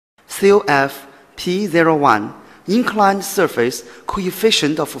COF P01 inclined surface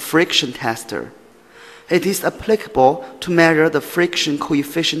coefficient of friction tester. It is applicable to measure the friction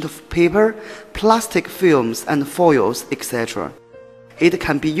coefficient of paper, plastic films and foils, etc. It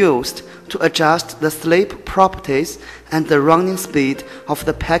can be used to adjust the slip properties and the running speed of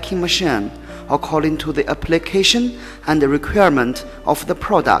the packing machine according to the application and the requirement of the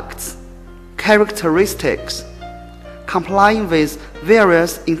products. Characteristics: complying with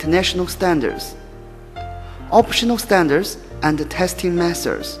various international standards, optional standards and testing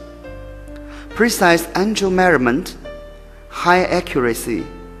methods, precise angle measurement, high accuracy,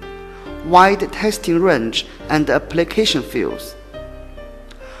 wide testing range and application fields.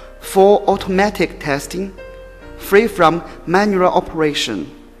 For automatic testing, free from manual operation,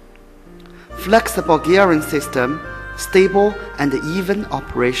 flexible gearing system, stable and even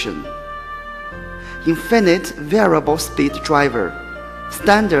operation. Infinite variable speed driver,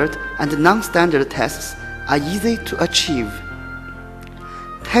 standard and non-standard tests are easy to achieve.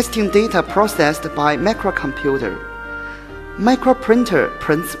 Testing data processed by microcomputer. Microprinter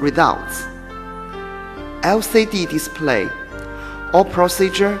prints results. LCD display. All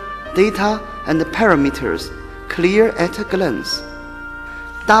procedure, data, and parameters clear at a glance.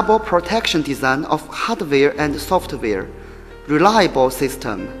 Double protection design of hardware and software. Reliable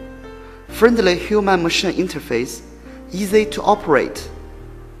system. Friendly human-machine interface. Easy to operate.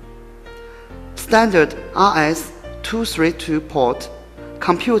 Standard RS-232 port.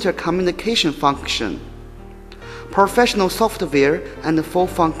 Computer communication function. Professional software and full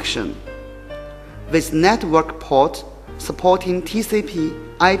function. With network port supporting TCP,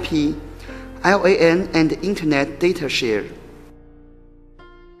 IP, LAN and Internet data share.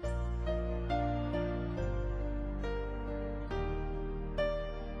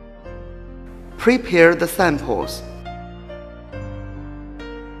 Prepare the samples.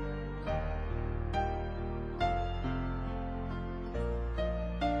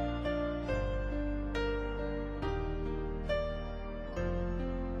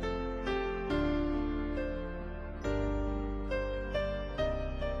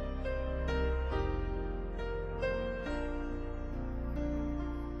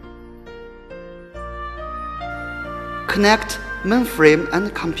 Connect mainframe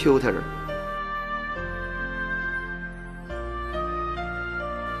and computer.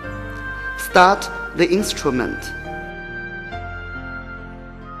 Start the instrument.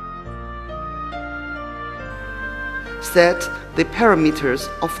 Set the parameters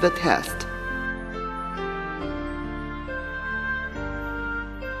of the test.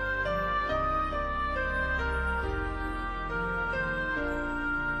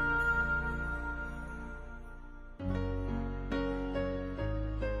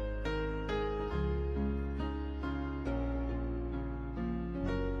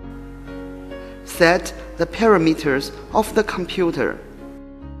 Set the parameters of the computer.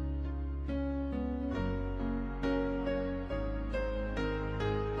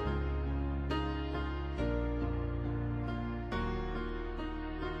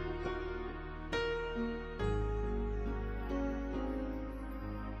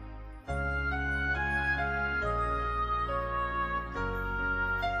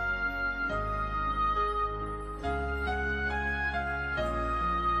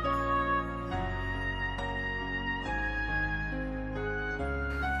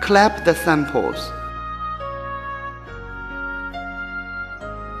 Clap the samples.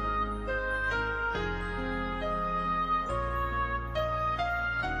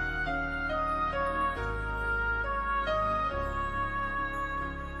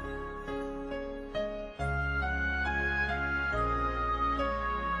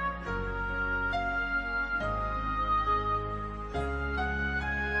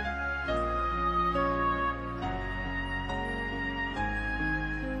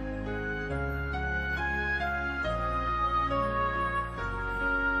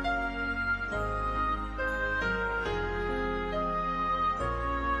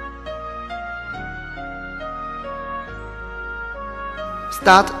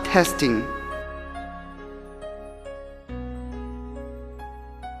 Start testing.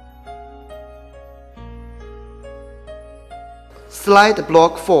 Slide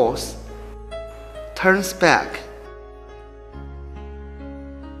block force. Turns back.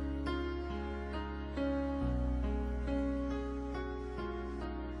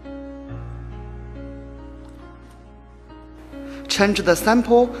 Change the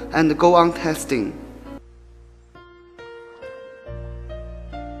sample and go on testing.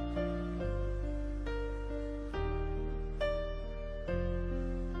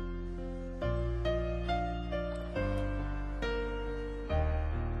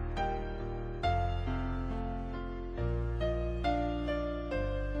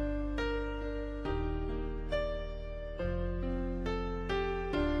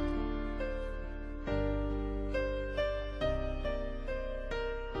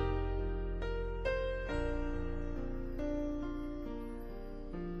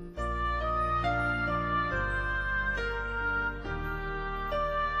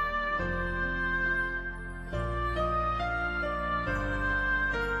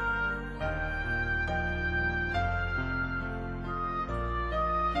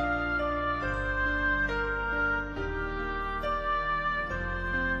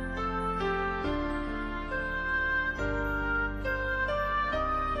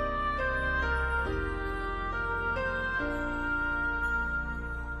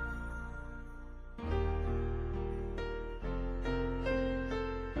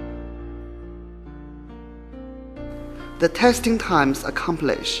 the testing times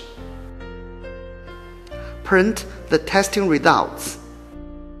accomplished. Print the testing results.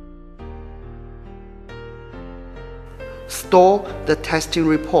 Store the testing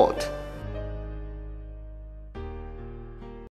report.